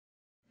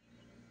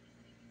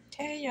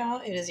Hey y'all,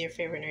 it is your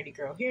favorite nerdy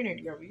girl here,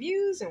 Nerdy Girl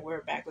Reviews, and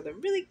we're back with a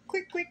really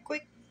quick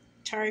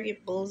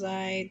Target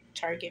Bullseye,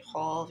 Target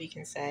haul, if you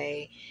can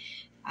say.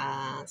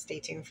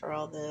 Stay tuned for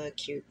all the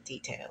cute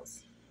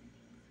details.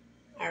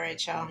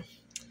 Alright, y'all.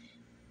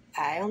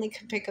 I only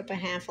could pick up a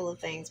handful of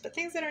things, but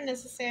things that are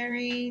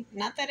necessary.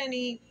 Not that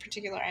any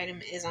particular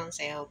item is on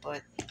sale,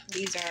 but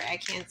these are, I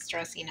can't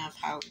stress enough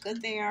how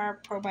good they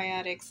are.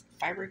 Probiotics,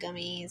 fiber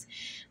gummies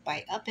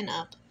by Up and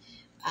Up.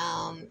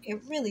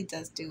 It really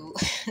does do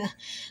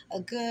a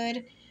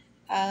good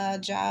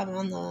job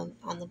on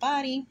the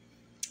body,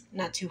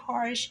 not too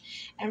harsh,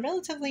 and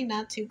relatively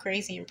not too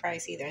crazy in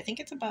price either. I think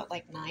it's about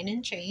like $9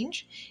 and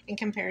change in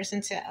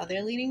comparison to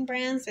other leading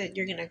brands that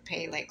you're gonna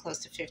pay like close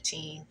to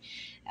 $15,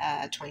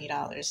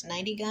 $20.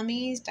 90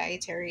 gummies,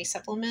 dietary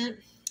supplement.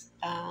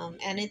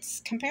 And it's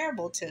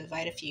comparable to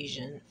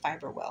Vitafusion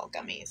Fiberwell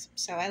gummies.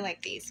 So I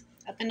like these.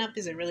 Up and Up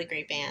is a really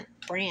great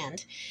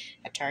brand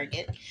at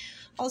Target.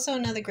 Also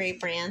another great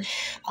brand,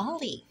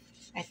 Ollie.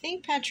 I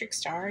think Patrick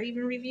Starr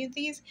even reviewed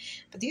these,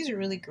 but these are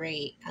really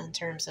great in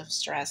terms of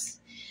stress.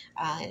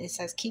 It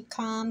says keep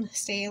calm,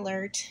 stay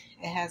alert.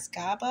 It has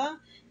GABA,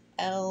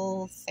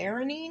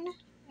 L-theanine,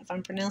 if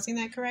I'm pronouncing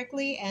that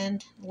correctly,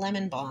 and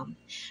lemon balm.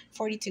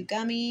 42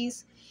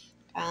 gummies.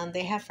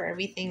 They have for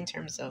everything in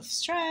terms of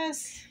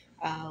stress,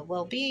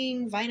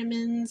 well-being,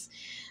 vitamins,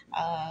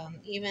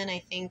 even I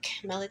think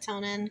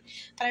melatonin.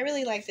 But I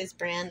really like this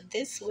brand.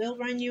 This will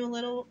run you a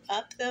little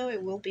up though.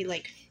 It will be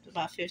like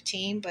about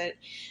 15, but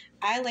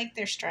I like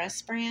their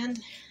stress brand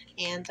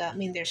and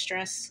their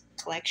stress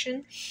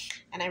collection,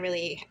 and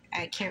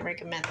I can't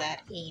recommend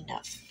that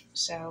enough.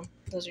 So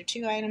those are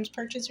two items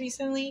purchased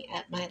recently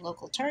at my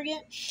local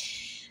Target.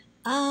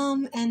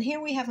 And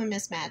here we have a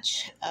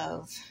mismatch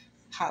of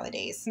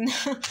holidays.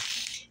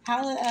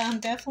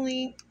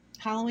 Definitely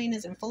Halloween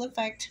is in full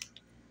effect.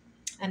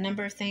 A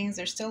number of things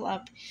are still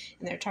up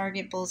in their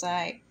Target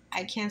Bullseye.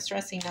 I can't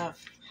stress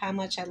enough how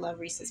much I love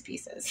Reese's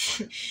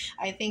Pieces.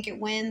 I think it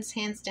wins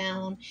hands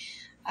down.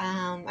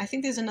 I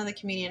think there's another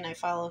comedian I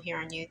follow here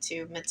on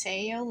YouTube,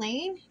 Mateo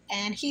Lane,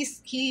 and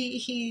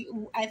he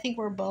I think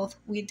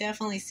we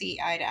definitely see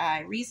eye to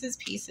eye. Reese's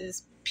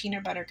Pieces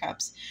peanut butter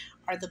cups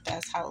are the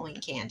best Halloween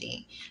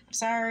candy. I'm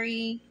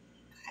sorry,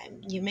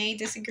 you may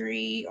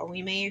disagree, or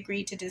we may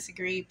agree to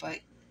disagree, but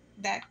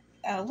that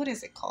what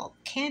is it called?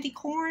 Candy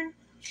corn?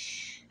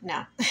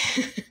 No.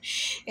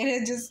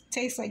 It just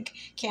tastes like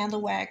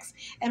candle wax.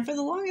 And for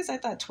the longest, I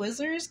thought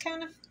Twizzlers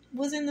kind of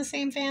was in the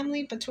same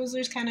family, but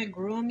Twizzlers kind of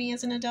grew on me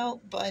as an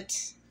adult.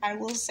 But I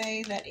will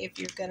say that if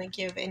you're going to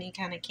give any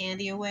kind of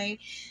candy away,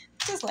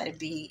 just let it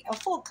be a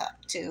full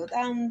cup too.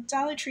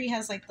 Dollar Tree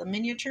has like the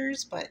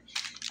miniatures, but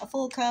a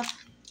full cup.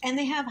 And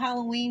they have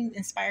Halloween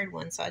inspired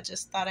ones, so I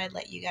just thought I'd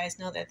let you guys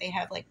know that they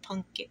have like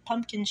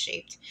pumpkin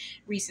shaped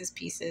Reese's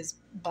Pieces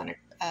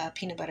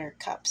peanut butter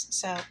cups.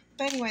 So,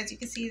 but anyways, you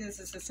can see this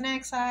is the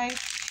snack size.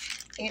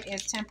 It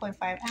is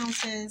 10.5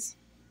 ounces.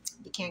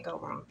 You can't go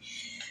wrong.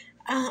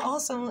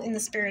 Also, in the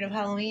spirit of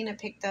Halloween, I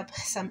picked up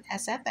some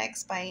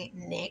SFX by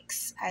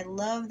NYX. I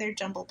love their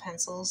jumbo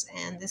pencils,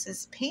 and this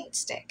is paint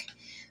stick.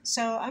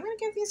 So I'm going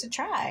to give these a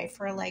try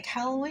for like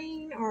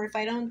Halloween, or if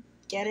I don't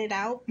get it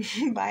out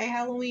by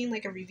Halloween,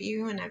 like a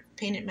review, and I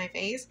painted my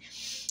face,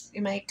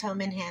 it might come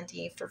in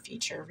handy for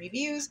future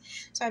reviews.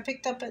 So I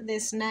picked up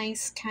this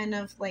nice kind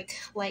of like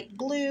light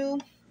blue,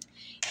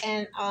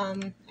 and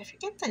I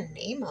forget the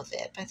name of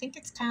it, but I think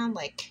it's kind of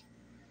like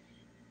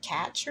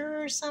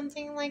Catcher or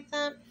something like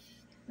that.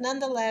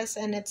 Nonetheless,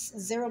 and it's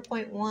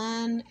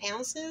 0.1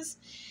 ounces,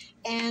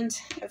 and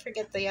I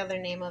forget the other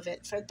name of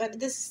it, but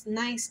this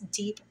nice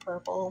deep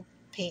purple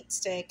paint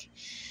stick.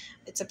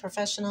 It's a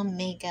professional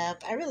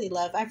makeup.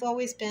 I've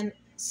always been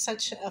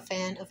such a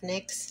fan of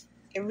NYX.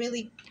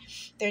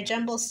 Their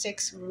jumbo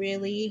sticks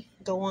really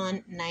go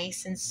on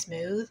nice and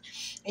smooth,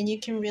 and you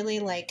can really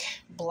like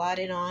blot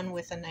it on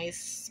with a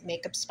nice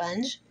makeup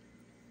sponge.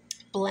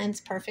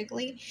 Blends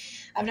perfectly.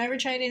 I've never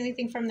tried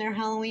anything from their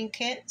Halloween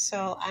kit,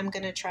 so I'm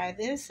going to try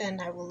this, and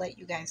I will let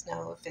you guys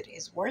know if it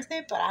is worth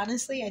it. But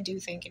honestly, I do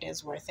think it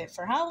is worth it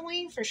for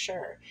Halloween for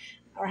sure.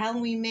 Or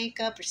Halloween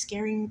makeup, or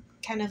scary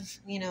kind of,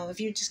 if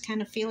you're just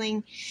kind of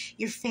feeling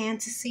your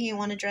fantasy and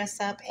want to dress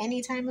up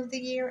any time of the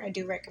year, I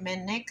do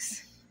recommend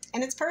NYX.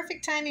 And it's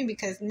perfect timing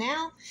because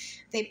now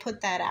they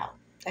put that out.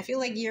 I feel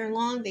like year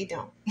long, they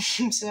don't.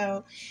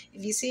 So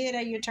if you see it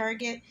at your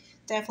Target,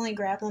 definitely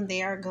grab them.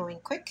 They are going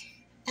quick.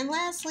 And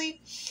lastly,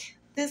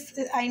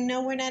 I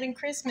know we're not in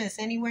Christmas,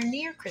 anywhere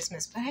near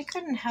Christmas, but I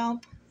couldn't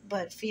help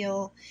but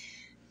feel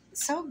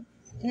so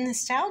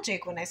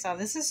nostalgic when I saw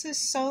this. This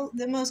is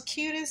the most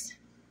cutest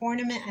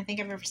ornament I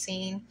think I've ever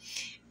seen.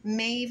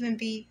 May even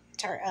be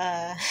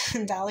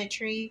Dollar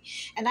Tree,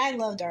 and I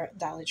love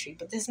Dollar Tree,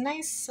 but this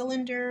nice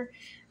cylinder,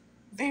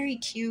 very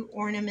cute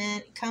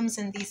ornament. It comes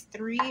in these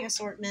 3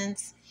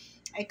 assortments.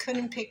 I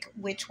couldn't pick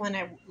which one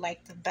I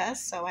liked the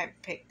best, so I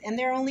picked, and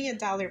they're only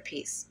 $1 a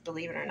piece,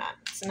 believe it or not.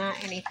 It's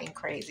not anything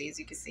crazy, as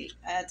you can see,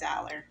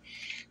 $1.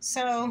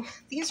 So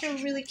these are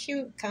really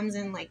cute. Comes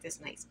in like this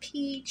nice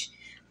peach,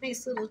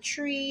 nice little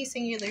tree,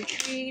 singular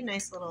tree,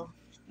 nice little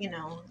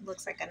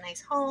looks like a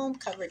nice home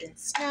covered in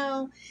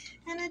snow,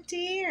 and a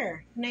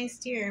deer, nice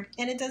deer.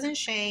 And it doesn't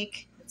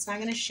shake. It's not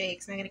going to shake.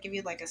 It's not going to give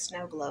you like a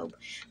snow globe,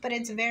 but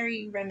it's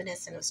very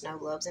reminiscent of snow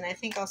globes. And I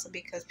think also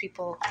because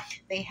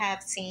they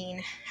have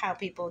seen how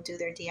people do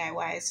their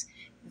DIYs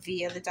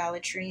via the Dollar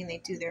Tree, and they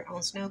do their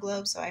own snow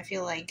globes. So I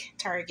feel like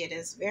Target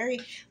is very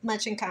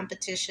much in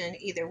competition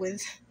either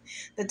with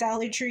the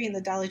Dollar Tree, and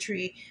the Dollar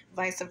Tree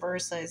vice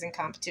versa is in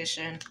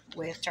competition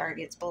with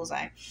Target's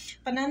Bullseye.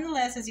 But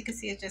nonetheless, as you can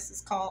see, it's just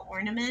this called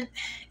ornament,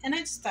 and I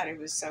just thought it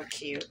was so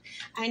cute.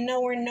 I know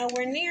we're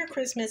nowhere near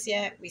Christmas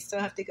yet. We still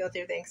have to go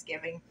through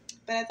Thanksgiving,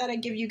 but I thought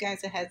I'd give you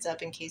guys a heads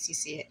up in case you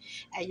see it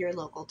at your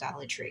local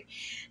Dollar Tree.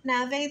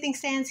 Now, if anything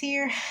stands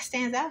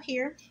out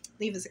here,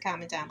 leave us a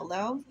comment down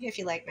below. If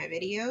you like my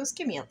videos,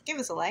 give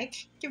us a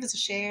like, give us a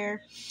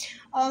share.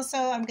 Also,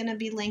 I'm going to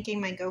be linking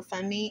my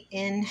GoFundMe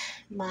in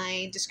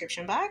my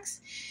description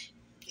box.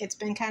 It's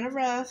been kind of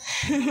rough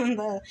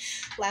the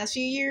last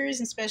few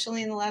years,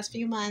 especially in the last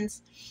few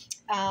months.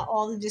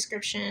 All the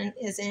description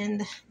is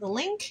in the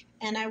link,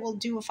 and I will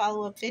do a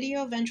follow-up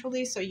video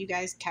eventually so you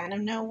guys kind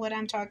of know what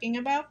I'm talking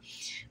about.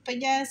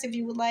 But yes, if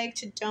you would like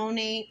to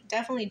donate,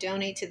 definitely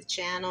donate to the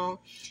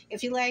channel.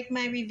 If you like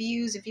my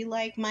reviews, if you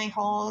like my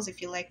hauls,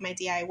 if you like my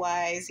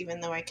DIYs,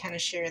 even though I kind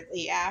of share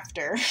the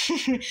after,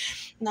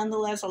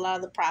 nonetheless, a lot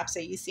of the props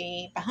that you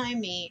see behind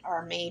me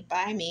are made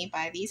by me,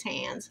 by these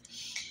hands.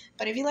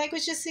 But if you like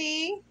what you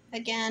see,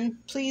 again,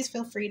 please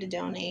feel free to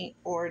donate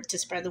or to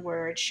spread the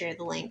word, share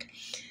the link.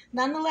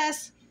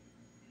 Nonetheless,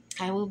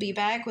 I will be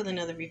back with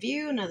another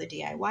review, another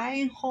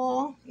DIY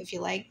haul. If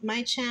you like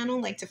my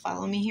channel, like to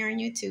follow me here on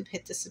YouTube,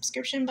 hit the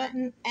subscription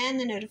button and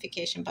the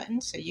notification button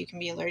so you can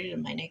be alerted of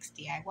my next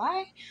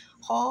DIY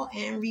haul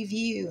and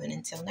review. And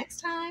until next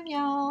time,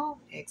 y'all,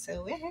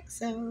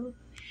 XOXO,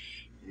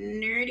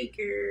 nerdy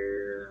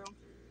girl.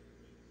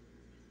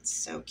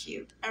 So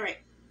cute. All right,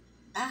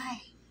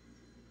 bye.